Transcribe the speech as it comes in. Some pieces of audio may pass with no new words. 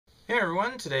Hey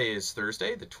everyone, today is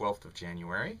Thursday, the 12th of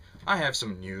January. I have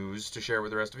some news to share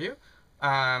with the rest of you.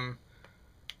 How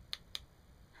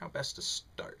best to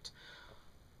start?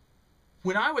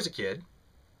 When I was a kid,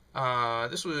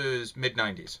 this was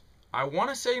mid-90s. I want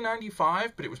to say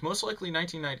 95, but it was most likely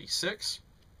 1996,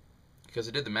 because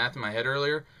I did the math in my head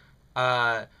earlier,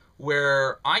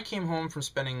 where I came home from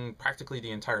spending practically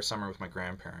the entire summer with my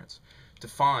grandparents to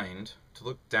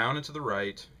look down and to the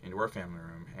right into our family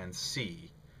room and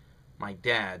see my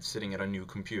dad sitting at a new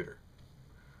computer.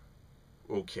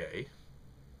 Okay.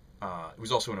 It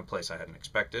was also in a place I hadn't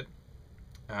expected.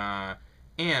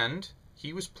 And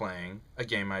he was playing a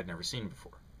game I had never seen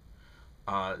before.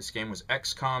 This game was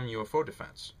XCOM UFO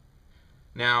Defense.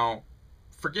 Now,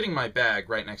 forgetting my bag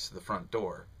right next to the front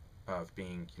door of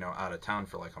being, out of town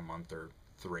for like a month or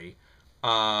three,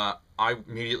 I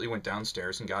immediately went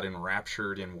downstairs and got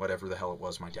enraptured in whatever the hell it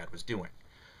was my dad was doing.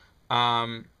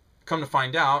 Come to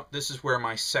find out, this is where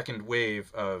my second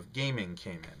wave of gaming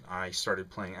came in. I started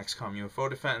playing XCOM UFO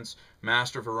Defense,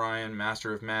 Master of Orion,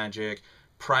 Master of Magic,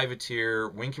 Privateer,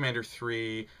 Wing Commander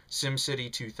 3,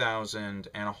 SimCity 2000,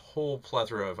 and a whole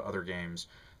plethora of other games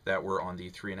that were on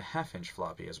the 3.5-inch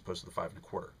floppy as opposed to the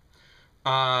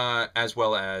 5.25. As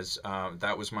well as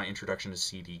that was my introduction to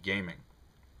CD gaming.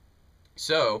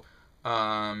 So,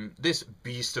 this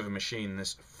beast of a machine,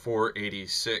 this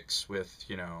 486 with,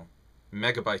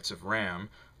 megabytes of RAM,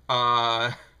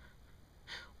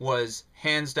 was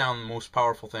hands down the most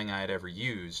powerful thing I had ever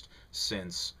used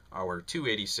since our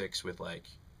 286 with like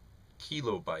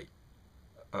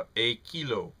a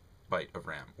kilobyte of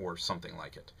RAM or something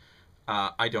like it.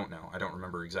 I don't know. I don't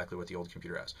remember exactly what the old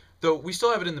computer has. Though we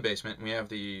still have it in the basement. And we have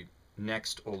the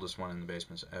next oldest one in the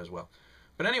basement as well.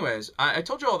 But anyways, I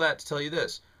told you all that to tell you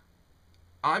this.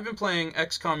 I've been playing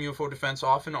XCOM UFO Defense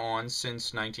off and on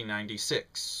since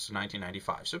 1996,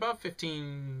 1995. So about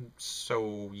 15,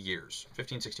 16 years.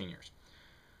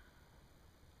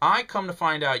 I come to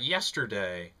find out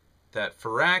yesterday that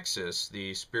Firaxis,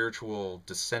 the spiritual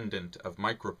descendant of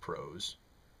Microprose,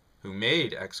 who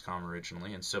made XCOM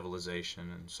originally and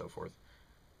Civilization and so forth,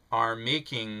 are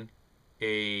making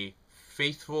a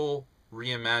faithful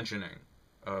reimagining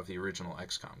of the original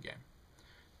XCOM game.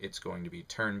 It's going to be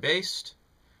turn-based.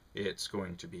 It's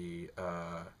going to be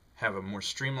have a more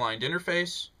streamlined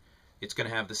interface. It's going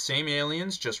to have the same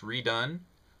aliens, just redone.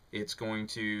 It's going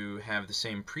to have the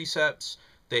same precepts.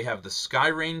 They have the Sky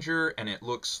Ranger, and it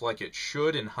looks like it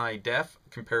should in high def,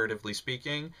 comparatively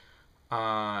speaking.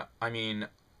 I mean,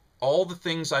 all the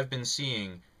things I've been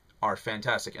seeing are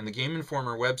fantastic. And the Game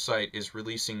Informer website is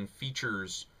releasing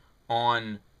features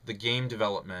on the game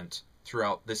development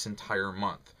throughout this entire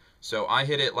month. So I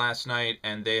hit it last night,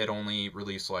 and they had only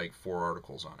released like 4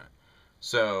 articles on it.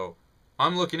 So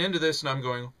I'm looking into this, and I'm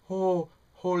going, oh,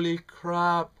 holy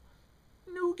crap.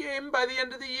 New game by the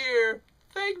end of the year.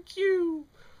 Thank you.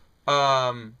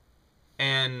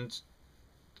 And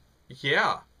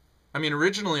yeah. I mean,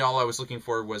 originally all I was looking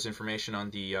for was information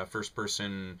on the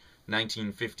first-person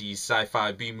 1950s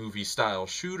sci-fi B-movie style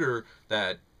shooter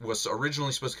that was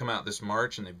originally supposed to come out this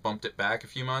March, and they bumped it back a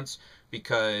few months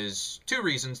because 2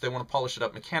 reasons. They want to polish it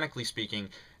up mechanically speaking,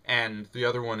 and the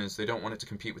other one is they don't want it to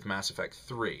compete with Mass Effect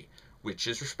 3, which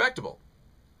is respectable.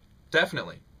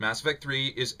 Definitely. Mass Effect 3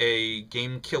 is a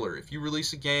game killer. If you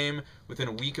release a game within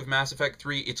a week of Mass Effect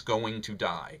 3, it's going to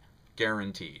die.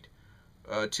 Guaranteed.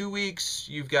 2 weeks,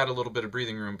 you've got a little bit of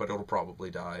breathing room, but it'll probably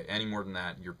die. Any more than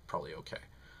that, you're probably okay.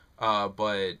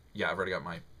 But yeah, I've already got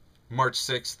my March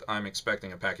 6th. I'm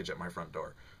expecting a package at my front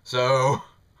door. So,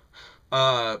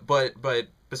 but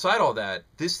beside all that,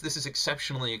 this is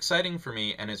exceptionally exciting for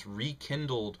me, and it's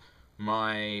rekindled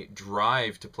my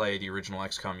drive to play the original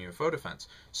XCOM UFO Defense.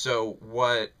 So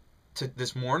what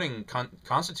this morning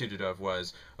constituted of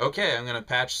was, okay, I'm going to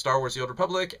patch Star Wars The Old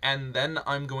Republic, and then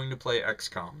I'm going to play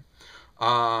XCOM.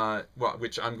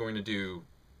 Which I'm going to do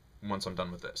once I'm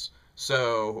done with this.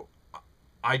 So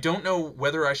I don't know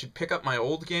whether I should pick up my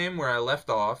old game where I left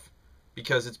off,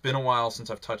 because it's been a while since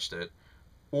I've touched it,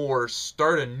 or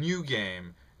start a new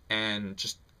game and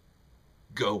just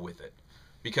go with it.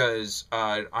 Because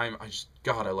God,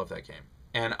 I love that game.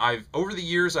 And over the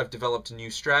years, I've developed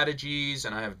new strategies,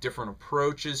 and I have different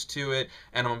approaches to it,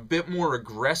 and I'm a bit more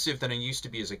aggressive than I used to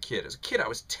be as a kid. As a kid, I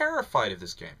was terrified of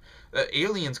this game.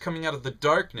 Aliens coming out of the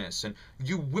darkness, and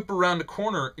you whip around a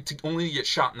corner to only get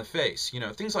shot in the face.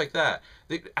 Things like that.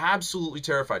 They absolutely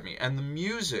terrified me. And the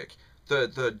music, the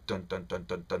dun dun dun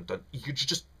dun dun dun,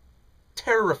 just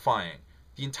terrifying.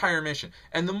 The entire mission.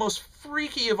 And the most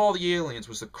freaky of all the aliens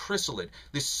was the chrysalid,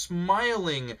 this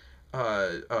smiling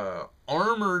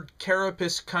armored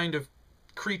carapace kind of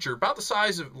creature, about the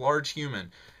size of a large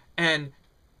human. and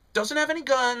doesn't have any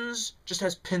guns, just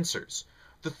has pincers.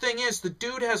 The thing is, the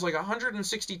dude has like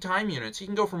 160 time units. He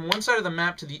can go from one side of the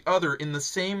map to the other in the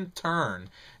same turn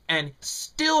and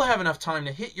still have enough time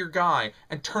to hit your guy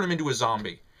and turn him into a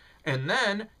zombie. And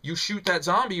then you shoot that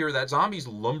zombie, or that zombie's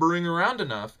lumbering around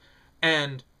enough,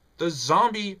 and the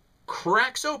zombie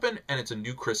cracks open, and it's a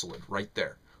new chrysalid right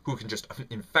there who can just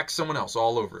infect someone else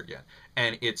all over again.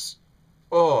 And it's,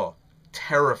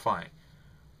 terrifying.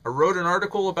 I wrote an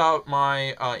article about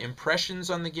my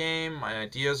impressions on the game, my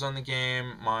ideas on the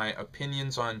game, my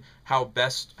opinions on how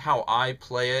I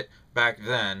play it back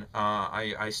then.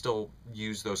 I still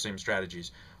use those same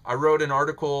strategies. I wrote an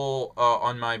article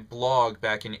on my blog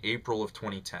back in April of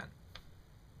 2010.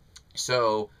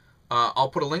 So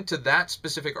I'll put a link to that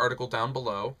specific article down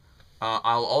below.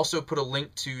 I'll also put a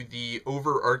link to the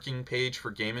overarching page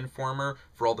for Game Informer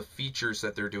for all the features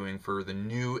that they're doing for the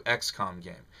new XCOM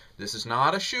game. This is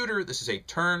not a shooter. This is a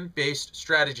turn-based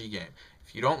strategy game.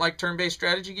 If you don't like turn-based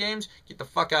strategy games, get the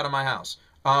fuck out of my house.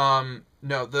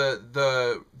 No,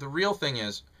 the real thing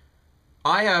is,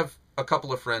 I have a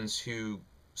couple of friends who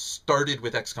started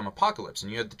with XCOM Apocalypse,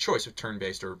 and you had the choice of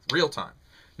turn-based or real-time.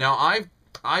 Now,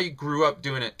 I grew up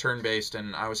doing it turn-based,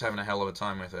 and I was having a hell of a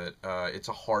time with it. It's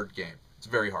a hard game. It's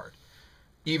very hard,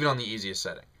 even on the easiest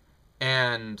setting.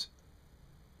 And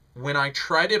when I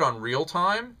tried it on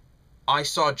real-time, I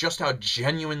saw just how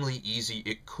genuinely easy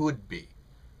it could be.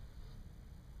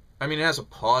 I mean, it has a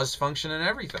pause function and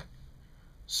everything.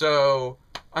 So,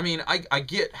 I mean, I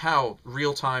get how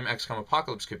real-time XCOM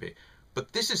Apocalypse could be,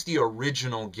 but this is the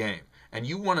original game, and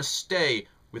you want to stay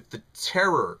with the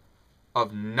terror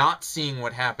of not seeing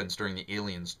what happens during the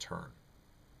alien's turn.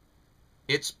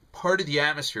 It's part of the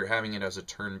atmosphere having it as a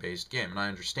turn-based game, and I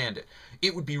understand it.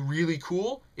 It would be really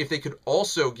cool if they could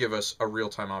also give us a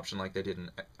real-time option like they did in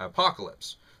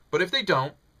Apocalypse. But if they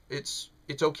don't, it's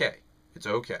okay. It's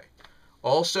okay.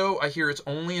 Also, I hear it's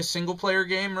only a single-player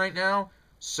game right now,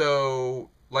 so,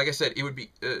 like I said, it would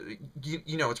be,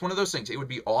 it's one of those things. It would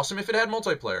be awesome if it had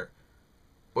multiplayer,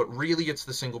 but really it's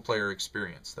the single-player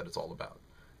experience that it's all about.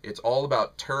 It's all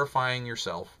about terrifying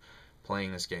yourself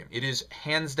playing this game. It is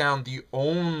hands down the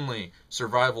only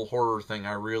survival horror thing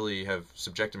I really have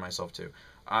subjected myself to.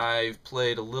 I've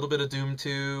played a little bit of Doom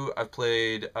 2. I've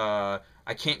played, I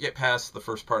can't get past the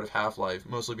first part of Half-Life,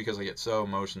 mostly because I get so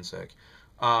motion sick.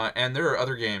 And there are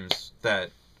other games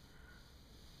that,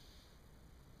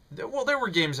 well, there were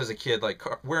games as a kid, like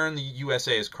Where in the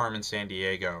USA is Carmen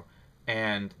Sandiego,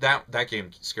 and that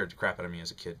game scared the crap out of me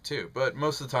as a kid too. But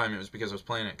most of the time it was because I was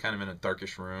playing it kind of in a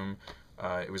darkish room.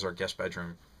 It was our guest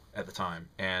bedroom at the time,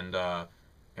 and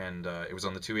it was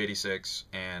on the 286,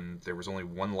 and there was only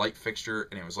one light fixture,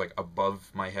 and it was like above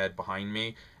my head behind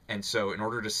me. And so in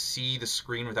order to see the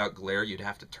screen without glare, you'd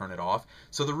have to turn it off.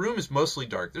 So the room is mostly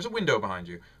dark. There's a window behind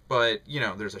you, but,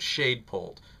 there's a shade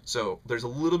pulled. So there's a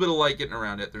little bit of light getting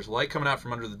around it. There's light coming out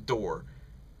from under the door,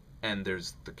 and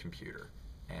there's the computer.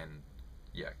 And,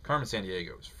 yeah, Carmen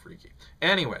Sandiego is freaky.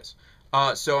 Anyways,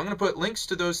 so I'm going to put links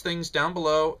to those things down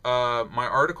below. My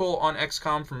article on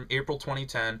XCOM from April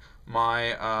 2010,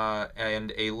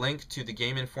 and a link to the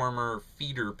Game Informer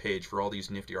feeder page for all these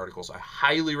nifty articles. I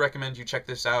highly recommend you check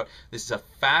this out. This is a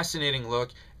fascinating look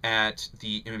at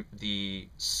the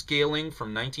scaling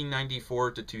from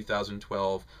 1994 to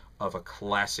 2012 of a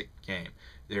classic game.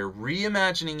 They're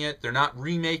reimagining it. They're not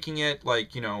remaking it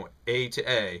like, A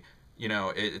to A.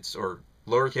 It's or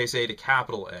lowercase a to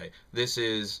capital A. This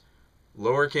is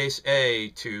lowercase a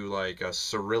to like a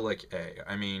Cyrillic A.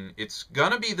 I mean, it's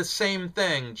gonna be the same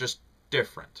thing, just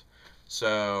different.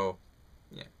 So,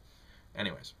 yeah.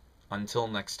 Anyways, until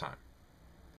next time.